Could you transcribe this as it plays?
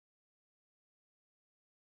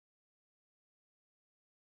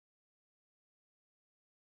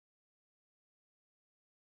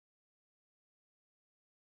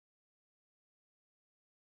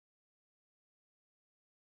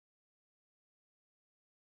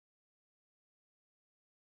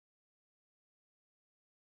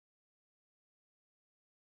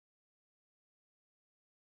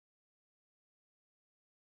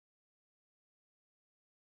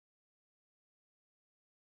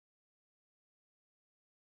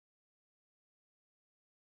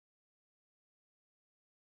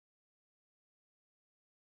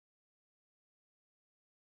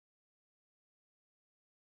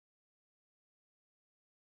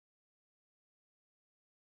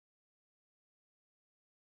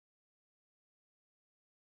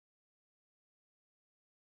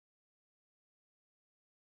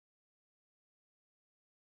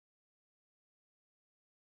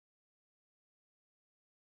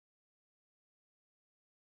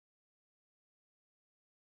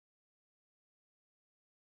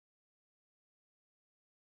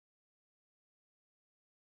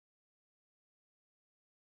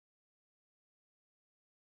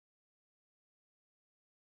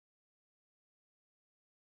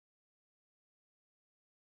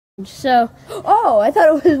So, oh, I thought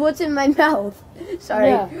it was what's in my mouth. Sorry.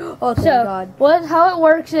 Yeah. Oh, thank so God. how it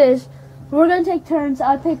works is we're gonna take turns.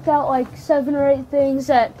 I picked out like 7 or 8 things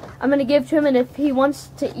that I'm gonna give to him, and if he wants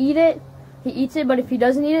to eat it, he eats it. But if he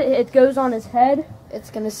doesn't eat it, it goes on his head. It's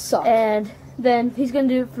gonna suck. And then he's gonna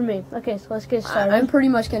do it for me. Okay, so let's get started. I'm pretty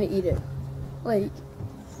much gonna eat it. Like.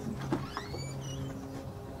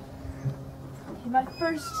 My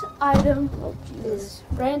first item is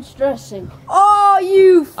ranch dressing. Oh,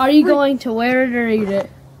 you! Are you going to wear it or eat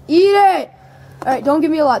it? Eat it! Alright, don't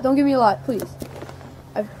give me a lot. Don't give me a lot, please.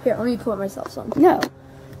 Here, let me put myself some. No.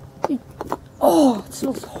 Oh, it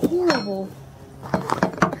smells horrible.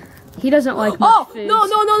 He doesn't like much food.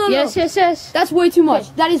 No. Yes, yes, yes. That's way too much.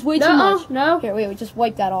 Okay. That is way too much. No. Here, wait, just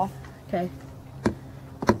wipe that off. Okay.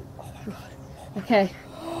 Oh my God. Okay.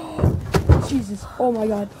 Jesus. Oh my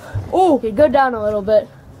God. Oh. Okay, go down a little bit.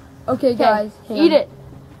 Okay, guys. Eat it.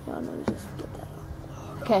 No, just get that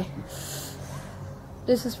off. Okay.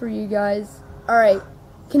 This is for you guys. Alright.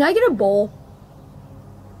 Can I get a bowl?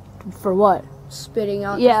 For what? Spitting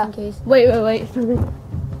out Yeah. just in case. Wait.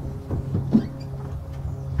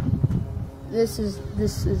 This is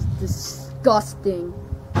disgusting.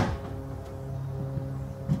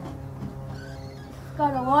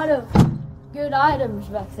 Got a lot of good items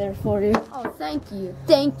back there for you. Oh, thank you.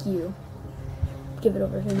 Thank you. Give it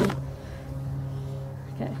over to me.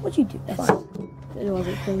 Okay. What'd you do? Fine. It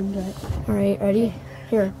wasn't cleaned right. Alright, ready?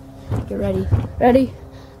 Here. Get ready. Ready,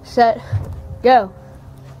 set, go.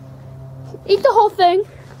 Eat the whole thing.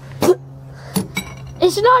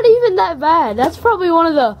 It's not even that bad. That's probably one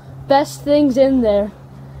of the best things in there.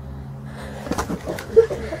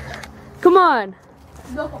 Come on.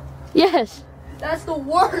 No. Yes. That's the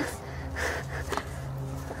worst.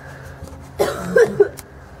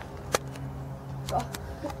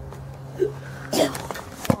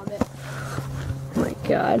 Oh my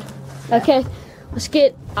God. Okay, let's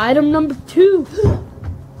get item number 2.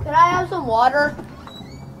 Can I have some water?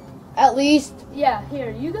 At least. Yeah,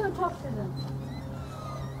 here, you go talk to them.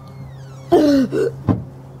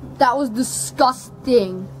 That was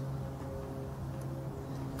disgusting.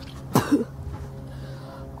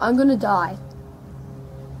 I'm gonna die.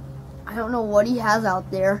 I don't know what he has out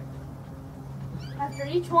there. After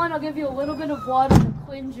each one, I'll give you a little bit of water to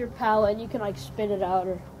cleanse your palate, and you can like spit it out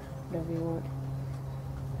or whatever you want.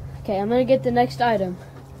 Okay, I'm gonna get the next item.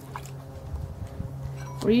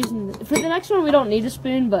 We're using for the next one. We don't need a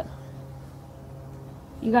spoon, but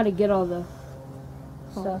you got to get all the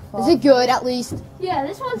stuff off. Is it good at least? Yeah,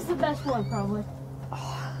 this one's the best one probably.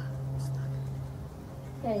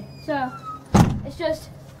 Okay, so it's just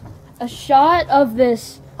a shot of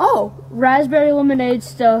this raspberry lemonade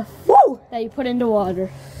stuff that you put into water.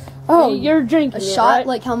 Oh, you're drinking a it, shot? right?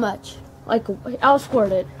 Like how much? Like I'll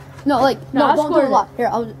squirt it. No, I'll don't do squirt a lot. Here,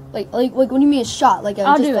 I'll like what do you mean a shot? Like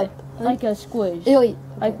I'll do it like a squeeze. Wait,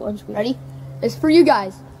 Like one squeeze. ready? It's for you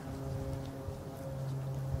guys.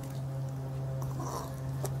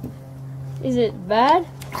 Is it bad?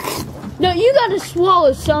 No, you gotta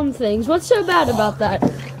swallow some things. What's so bad about that?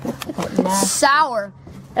 Sour.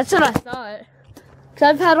 That's what I thought. Cause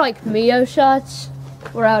I've had like Mio shots.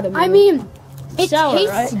 We're out of Mio. I mean, it sour,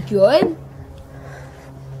 tastes right? good.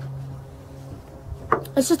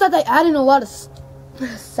 It's just that they add in a lot of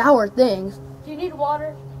sour things. Do you need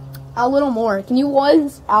water? A little more. Can you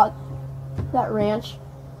once out that ranch?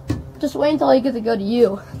 Just wait until I get to go to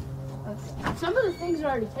you. Okay. Some of the things are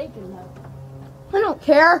already taken though. I don't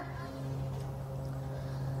care.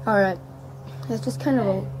 Alright. That's just kind of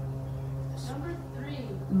a Number 3.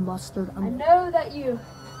 mustard. I know that you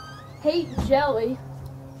hate jelly,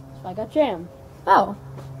 so I got jam. Oh.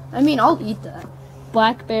 I mean, I'll eat that.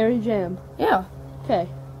 Blackberry jam. Yeah. Okay.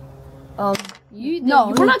 No,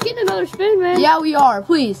 We're not getting another spoon, man. Yeah, we are.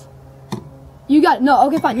 Please. You got it. No,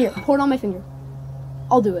 okay, fine. Here, pour it on my finger.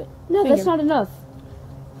 I'll do it. No, Finger. that's not enough.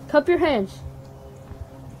 Cup your hands.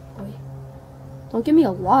 Wait. Don't give me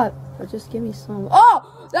a lot, but just give me some.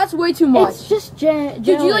 Oh, that's way too much. It's just jelly.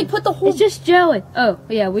 Dude, you like put the whole. It's just jelly. Oh,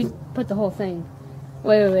 yeah, we put the whole thing.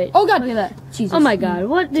 Wait. Oh God, Look at that. Jesus. Oh my God,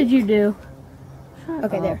 what did you do?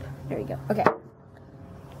 Okay, there. There you go. Okay.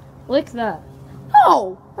 Lick that.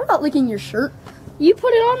 No, I'm not licking your shirt. You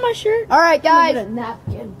put it on my shirt? All right, I'm gonna guys. get a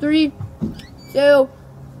napkin. 3, 2,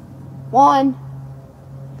 1.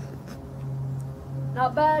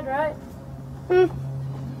 Not bad, right?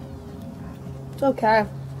 It's okay.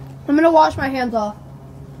 I'm gonna wash my hands off.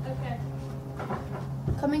 Okay.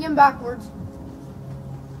 Coming in backwards.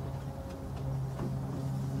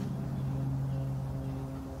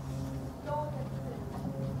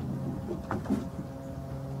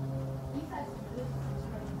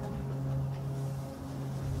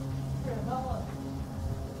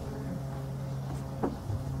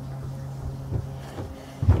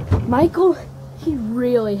 Michael, he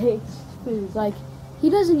really hates food. Like, he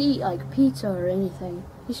doesn't eat like pizza or anything.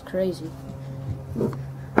 He's crazy.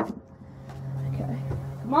 Okay.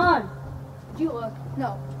 Come on. Did you look?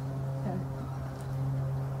 No.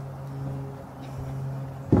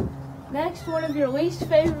 Okay. Next, one of your least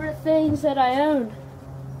favorite things that I own.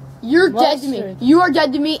 You're dead to me. Mustard. You are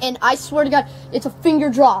dead to me, and I swear to God, it's a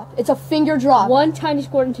finger drop. It's a finger drop. One tiny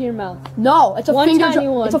squirt into your mouth. No, it's a One finger tiny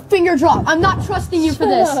drop. one. It's a finger drop. I'm not trusting you for Shut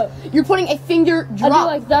this. up. You're putting a finger drop. I do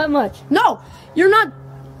like that much. No, you're not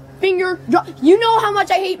finger drop. You know how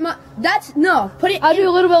much I hate no. Put it I'll do in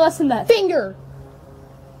a little bit less than that. finger.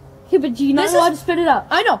 Yeah, but you're not This allowed is- to spit it out.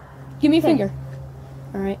 I know. Give me a Okay. finger.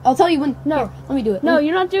 All right. I'll tell you when. No. Here, let me do it. No,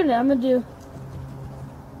 you're not doing it. I'm gonna do.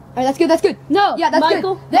 All right, that's good. That's good. No, Yeah, that's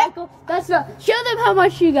Michael, good. That- Michael, that's not. Show them how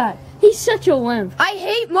much you got. He's such a wimp. I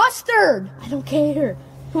hate mustard. I don't care.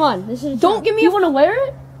 Come on, this is. Don't give me You a- want to wear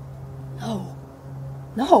it? No.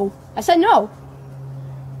 No. I said no.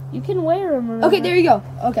 You can wear them. Okay, there you go.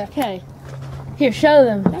 Okay. Okay. Here, show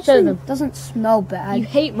them. Show Actually, them. doesn't smell bad. You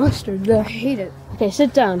hate mustard, though. I hate it. Okay,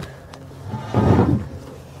 sit down.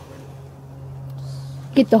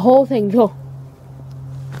 Get the whole thing. Go.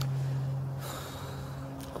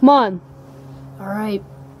 Come on. All right.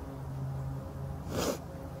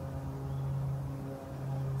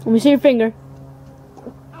 Let me see your finger.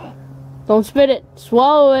 Don't spit it.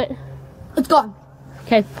 Swallow it. It's gone.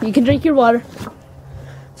 Okay, you can drink your water.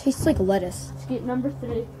 Tastes like lettuce. Let's get number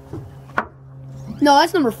 3. No,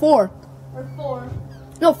 that's number 4. Or 4.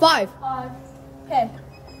 No, 5. 5. Okay.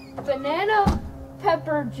 Banana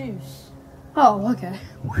pepper juice. Oh, okay.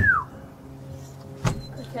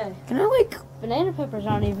 Okay. Can I like? Banana peppers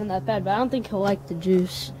aren't even that bad, but I don't think he'll like the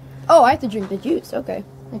juice. Oh, I have to drink the juice. Okay.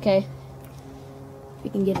 Okay. We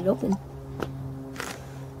can get it open.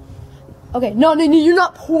 Okay. No, you're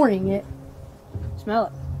not pouring it.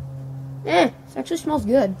 Smell it. It actually smells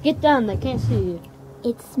good. Get down, they can't see you.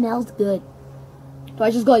 It smells good. Do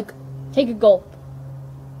I just go like? Take a gulp.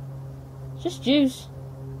 It's just juice.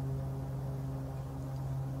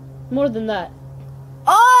 More than that.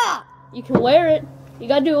 Ah! You can wear it. You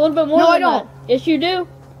gotta do a little bit more No, than I don't. that. Yes, you do.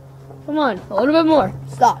 Come on, a little bit more.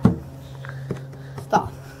 Stop.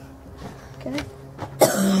 Stop. Okay.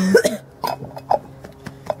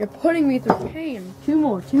 You're putting me through pain. 2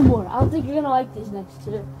 more, 2 more. I don't think you're gonna like these next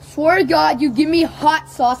 2. Swear to God, you give me hot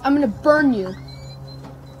sauce, I'm gonna burn you.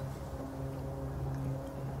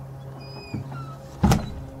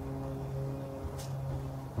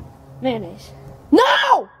 Mayonnaise.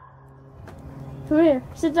 No! Come here,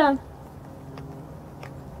 sit down.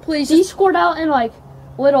 Please, These squirt out in like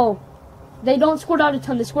little. They don't squirt out a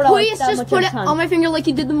ton. They squirt out like please that just much put at a it time. on my finger like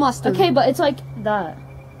you did the mustard. Okay, but it's like that.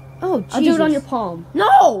 Oh, Jesus. I'll do it on your palm.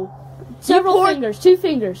 No! Several pour- fingers, 2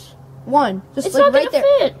 fingers. One. Just It's like not right gonna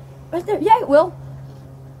there. fit. Right there. Yeah, it will.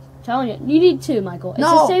 I'm telling you, you need 2, Michael. It's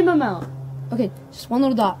No. the same amount. Okay, just one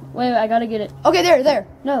little dot. Wait, I gotta get it. Okay, there.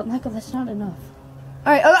 No, Michael, that's not enough.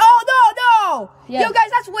 All right. Oh, no! Yeah. Yo, guys,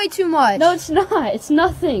 that's way too much. No, it's not. It's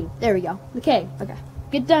nothing. There we go. Okay, Okay.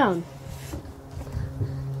 get down.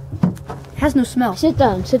 It has no smell. Sit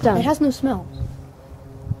down. Sit down. It has no smell.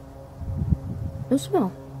 No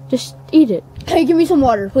smell. Just eat it. Hey, give me some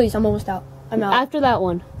water, please. I'm almost out. I'm out. After that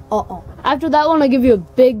one. Uh-oh. After that one, I'll give you a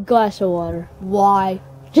big glass of water. Why?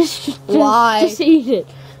 Just Why? Just eat it.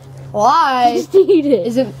 Why? Just eat it.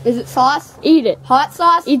 Is it sauce? Eat it. Hot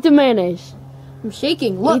sauce? Eat the mayonnaise. I'm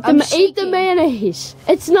shaking. Look, Eat the, I'm eat the shaking. mayonnaise.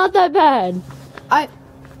 It's not that bad.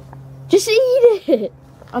 Just eat it.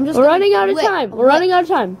 I'm just We're gonna running out of lick. time. We're running out of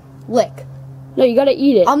time. Lick. No, you gotta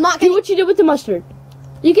eat it. I'm not Do gonna- what you did with the mustard.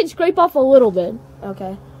 You can scrape off a little bit.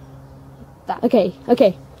 Okay. Okay.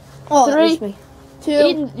 Okay. Oh, that 3, reached me. 2.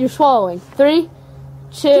 Eat, you're swallowing. 3,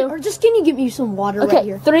 2. Or just can you give me some water right Okay.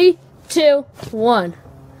 here? 3, 2, 1.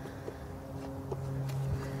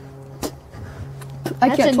 I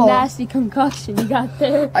That's can't a swallow. nasty concoction you got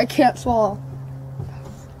there. I can't swallow.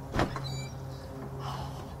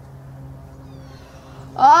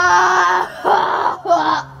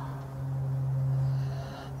 Ah!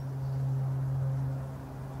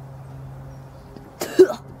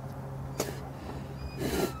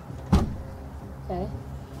 Okay.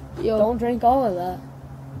 Yo, Don't drink all of that.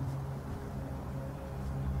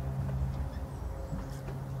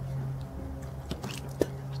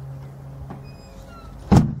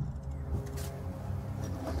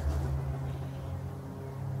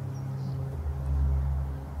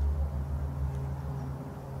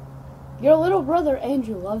 Your little brother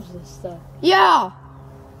Andrew loves this stuff. yeah.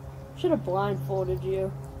 Should have blindfolded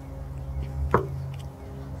you.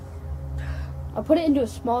 I'll put it into a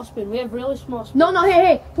small spoon. We have really small spoons. No,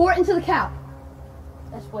 hey, pour it into the cap.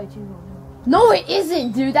 That's way too long. No, it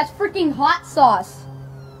isn't, dude. That's freaking hot sauce.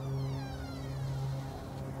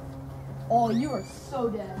 Oh, you are so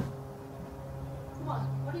dead. Come on,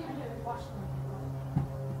 what are you doing? Watch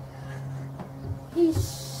me. He's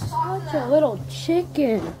such a little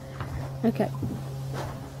chicken. Okay.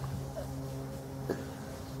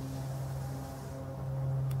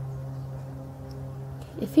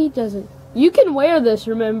 If he doesn't, you can wear this,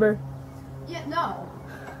 remember? Yeah, no.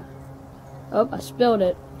 Oh, I spilled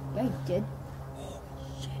it. Yeah, you did.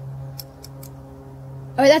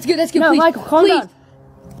 All right, that's good. That's good. No, please, Michael, calm please. down.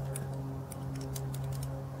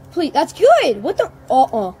 Please, that's good. What the?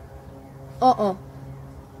 All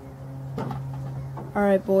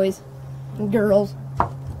right, boys and girls.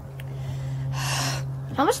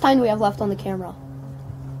 How much time do we have left on the camera?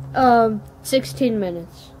 16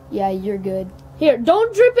 minutes. Yeah, you're good. Here,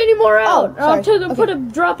 don't drip any more out. sorry. I'll put a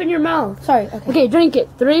drop in your mouth. Sorry. Okay. Okay, drink it.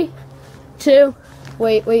 3, 2.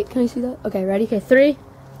 Wait. Can I see that? Okay, ready? Okay, 3,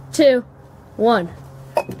 2, 1.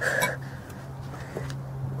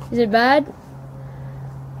 Is it bad?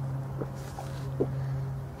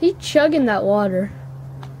 He's chugging that water.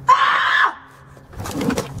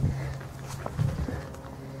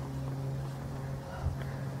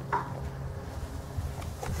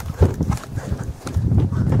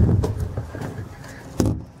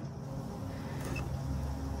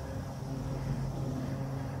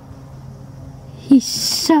 He's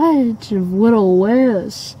such a little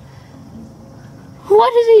wuss.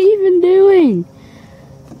 What is he even doing?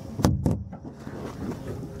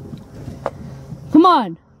 Come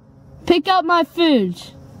on. Pick up my food.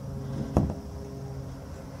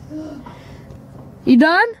 You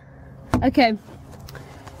done? Okay.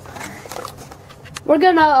 We're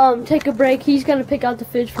gonna take a break. He's gonna pick out the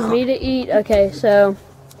food for me to eat. Okay, so.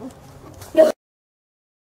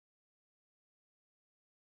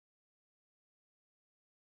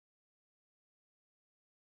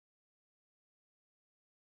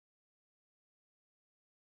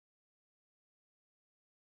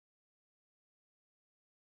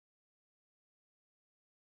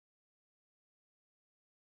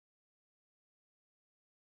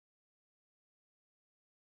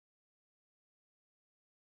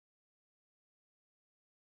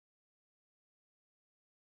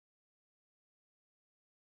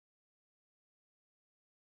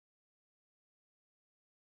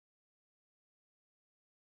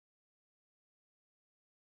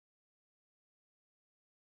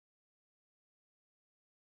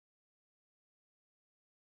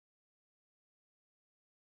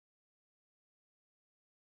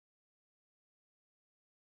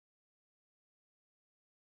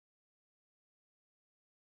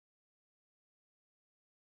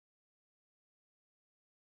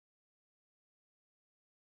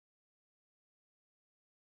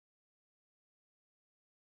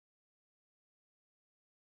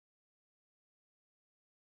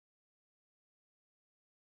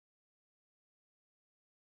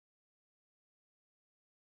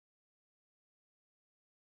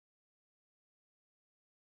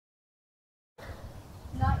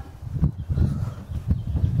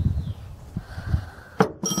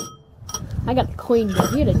 I got a clean bowl.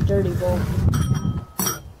 He had a dirty bowl.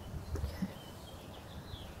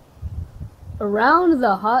 Around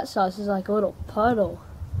the hot sauce is like a little puddle.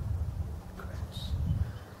 Gross.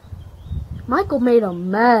 Michael made a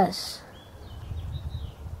mess.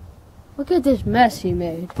 Look at this mess he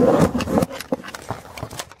made.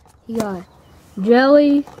 He got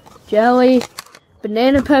jelly,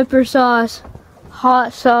 banana pepper sauce,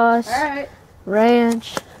 hot sauce,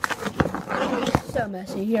 ranch. So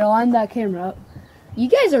messy. Here, line that camera up. You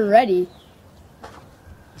guys are ready.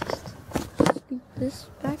 Scoop this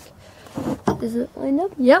back. Is it lined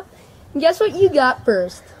up? Yep. And guess what you got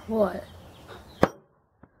first? What?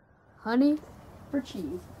 Honey? For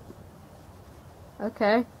cheese.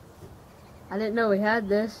 Okay. I didn't know we had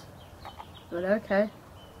this. But okay.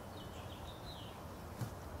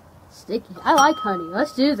 Sticky. I like honey.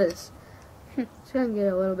 Let's do this. Just gonna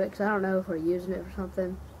get a little bit because I don't know if we're using it for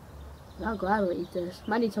something. I'll gladly eat this.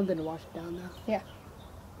 Might need something to wash it down though. Yeah.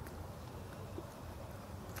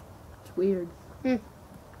 It's weird.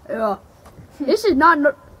 Ugh. This is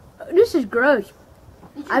not. This is gross.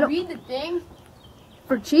 Did you read the thing?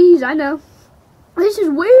 For cheese, I know. This is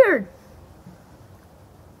weird.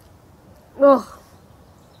 Ugh.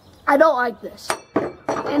 I don't like this.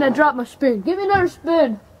 And I dropped my spoon. Give me another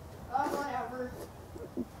spoon. Whatever.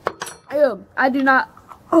 I do not.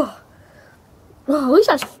 Oh. Oh, at least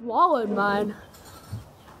I swallowed mine.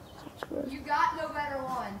 You got no better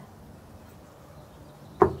one.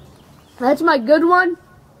 That's my good one.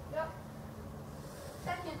 Yep.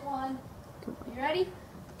 Second one. You ready?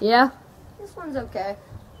 Yeah? This one's okay.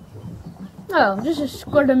 Oh, just a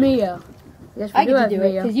squirt of Mio. Yes, I get to have do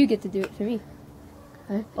it Mio. because you get to do it to me.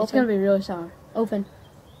 Okay. It's Open. gonna be really sour. Open.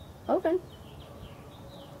 Open.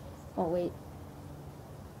 Oh, wait.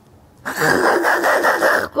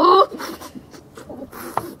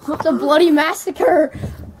 It's a bloody massacre.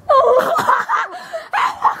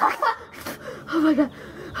 Oh my god.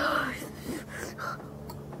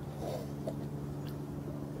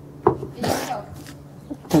 Hey, Jacob.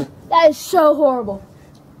 That is so horrible.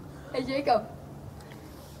 Hey, Jacob.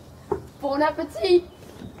 Bon appetit.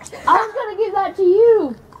 I was gonna give that to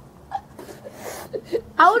you.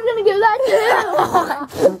 I was gonna give that to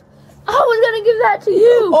you. I was gonna give that to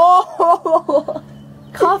you. Oh.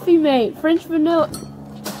 Coffee mate, French vanilla.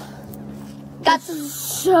 That's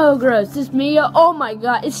so gross. This Mio, oh my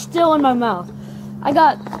god, it's still in my mouth. I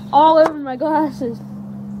got all over my glasses.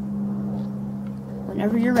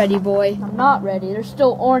 Whenever you're ready, boy. I'm not ready. There's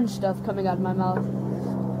still orange stuff coming out of my mouth.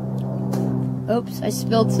 Oops, I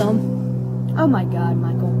spilled some. Oh my god,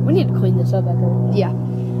 Michael. We need to clean this up after. Yeah.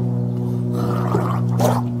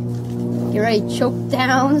 Get ready to choke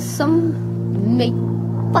down some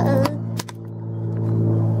maple.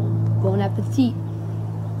 Bon appetit.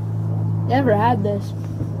 Never had this.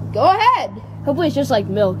 Go ahead. Hopefully it's just like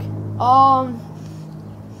milk.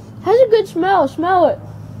 Has a good smell. Smell it.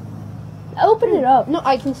 Open it up. No,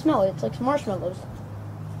 I can smell it. It's like some marshmallows.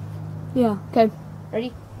 Yeah. Okay.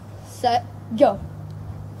 Ready, set, go.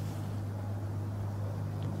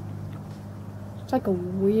 It's like a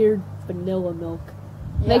weird vanilla milk.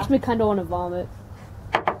 Yeah. Makes me kind of want to vomit.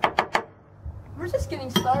 We're just getting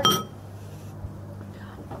started.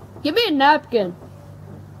 Give me a napkin.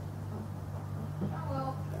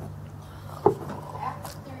 Well,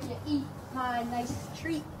 after you eat my nice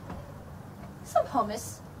treat, some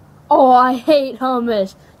hummus. Oh, I hate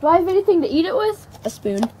hummus. Do I have anything to eat it with? A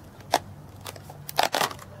spoon.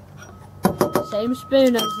 Same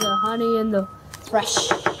spoon as the honey and the Fresh.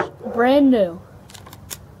 brand new.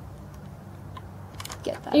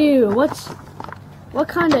 Get that. Ew, what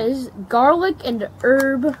kind of is garlic and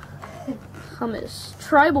herb hummus?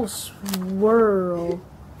 Tribal swirl.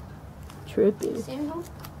 Trippy. Samuel?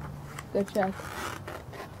 Go check.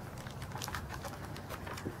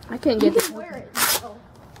 I can't You get can wear it. Oh.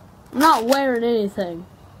 I'm not wearing anything.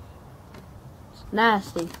 It's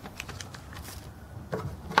nasty.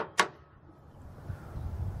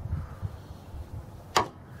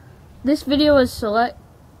 This video was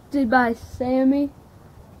selected by Sammy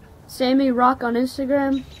Rock on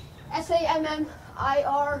Instagram.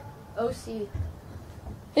 SAMMIROC.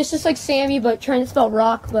 It's just like Sammy, but trying to spell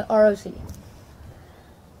rock, but ROC.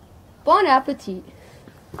 Bon appetit.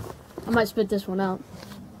 I might spit this one out.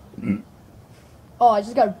 Oh, I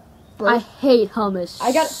just got a burp. I hate hummus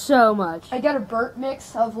I got- so much. I got a burp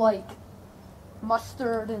mix of like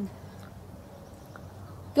mustard and.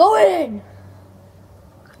 Go in!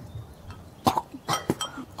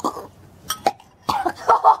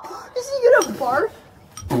 Is he gonna barf?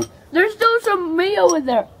 There's still some Mio in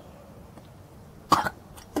there.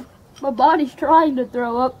 My body's trying to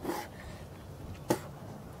throw up.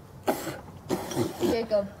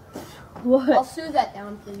 Jacob, I'll What? soothe that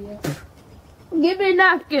down for you. Give me a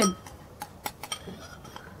napkin.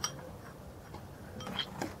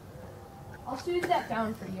 I'll soothe that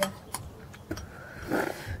down for you.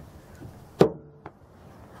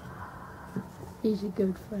 He's a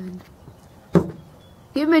good friend.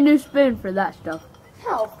 Give me a new spoon for that stuff.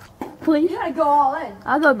 No, Please? you gotta go all in.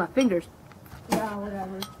 I'll go with my fingers. Yeah,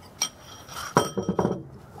 whatever.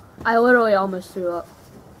 I literally almost threw up.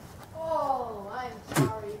 Oh, I'm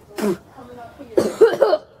sorry for coming up here.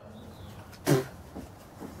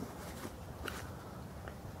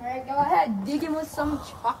 Alright, go ahead. Dig in with some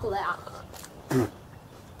chocolate.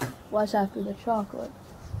 What's after the chocolate?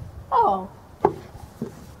 Oh.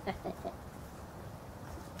 Yeah,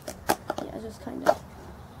 just kind of.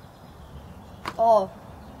 Oh.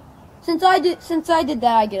 Since I did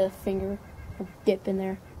that, I get a finger dip in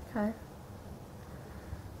there. Okay.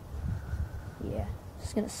 Yeah.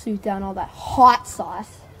 Just gonna soothe down all that hot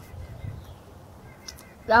sauce.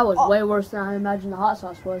 That was Oh. way worse than I imagined the hot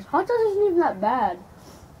sauce was. Hot sauce isn't even that bad.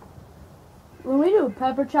 When we do a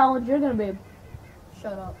pepper challenge, you're gonna be.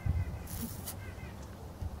 Shut up.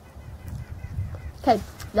 Okay,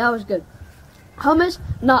 that was good. Hummus,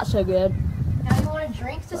 not so good. Now you want a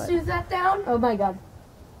drink to soothe that down? Oh my god.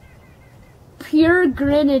 Pure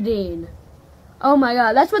grenadine. Oh my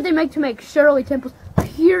god, that's what they make to make Shirley Temple's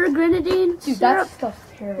pure grenadine Dude, syrup. that stuff's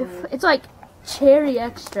terrible. It's like cherry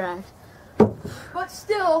extract. But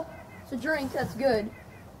still, it's a drink that's good.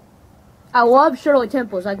 I love Shirley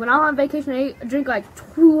Temples. Like when I'm on vacation, I drink like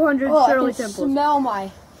 200 Shirley I can Temples. smell my.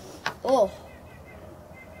 Oh.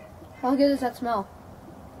 How good does that smell?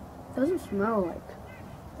 Doesn't smell like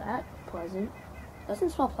that pleasant. Doesn't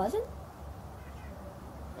smell pleasant?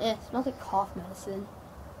 It smells like cough medicine.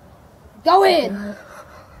 Go in!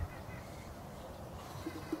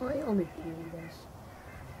 Wait, let me do this.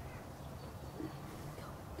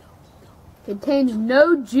 Contains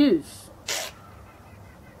no juice.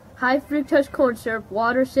 High fructose corn syrup,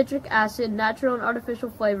 water, citric acid, natural and artificial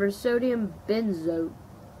flavors, sodium benzoate.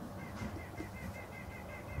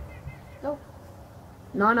 No.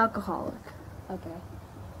 Non-alcoholic. Okay.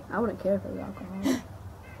 I wouldn't care if it was alcoholic.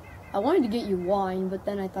 I wanted to get you wine, but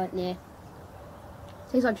then I thought, nah.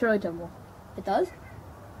 Tastes like Shirley Temple. It does? Did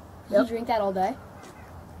Yep. you drink that all day?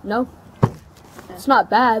 No. It's not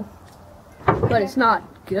bad, but it's not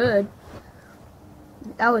good.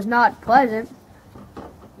 That was not pleasant.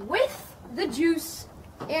 With the juice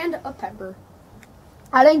and a pepper.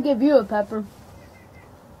 I didn't give you a pepper.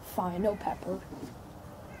 Fine, no pepper.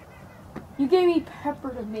 You gave me pepper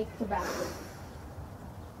to make tobacco.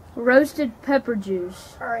 Roasted pepper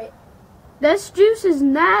juice. Alright. This juice is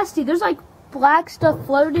nasty. There's like black stuff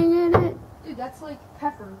floating in it. Dude, that's like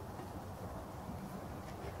pepper.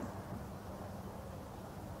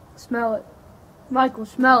 Smell it. Michael,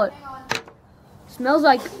 smell it. Hang on. Smells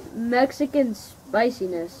like Mexican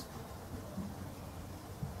spiciness.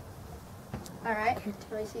 Alright.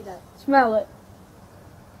 Let me see that. Smell it.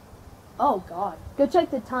 Oh, God. Go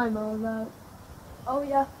check the time on that. Oh,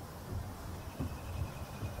 yeah.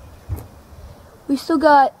 We still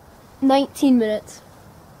got 19 minutes.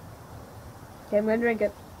 Okay, I'm gonna drink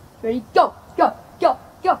it. Ready? Go! Go! Go!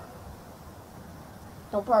 Go!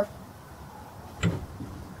 Don't barf.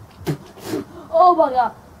 Oh my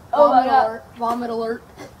god. Oh my Vomit god. alert. Vomit alert.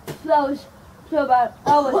 That was so bad.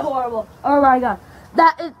 That was horrible. Oh my god.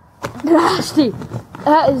 That is nasty.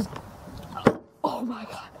 That is. Oh my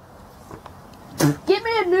god. Give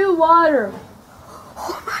me a new water.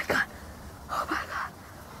 Oh my god. Oh my god.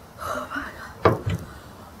 Oh my god.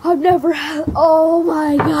 I've never had. Oh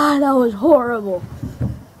my god. That was horrible.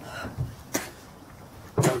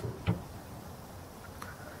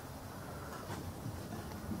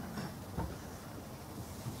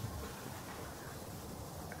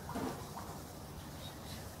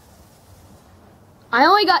 I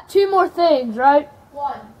only got 2 more things, right?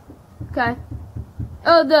 1. Okay.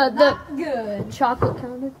 Oh, the Not good. chocolate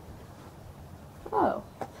counted. Oh.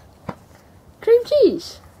 Cream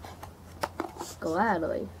cheese.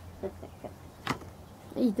 Gladly.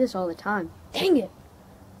 I eat this all the time. Dang it.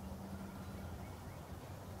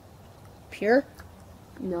 Pure?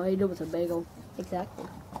 No, I eat it with a bagel. Exactly.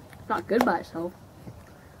 It's not good by itself.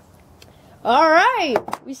 Alright.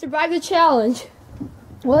 We survived the challenge.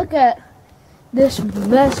 Look at this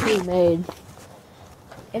mess we made.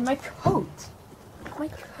 And my coat. My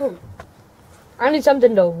coat. I need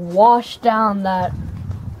something to wash down that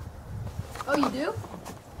Oh, you do?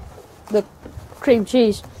 the cream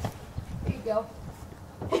cheese. Here you go.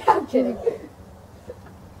 I'm kidding.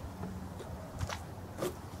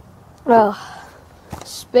 Well,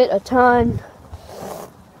 spit a ton.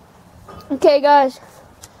 Okay, guys.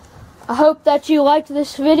 I hope that you liked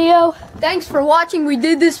this video. Thanks for watching. We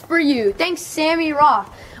did this for you. Thanks, Sammy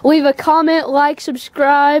Rock. Leave a comment, like,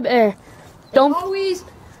 subscribe, and don't Always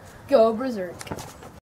go berserk.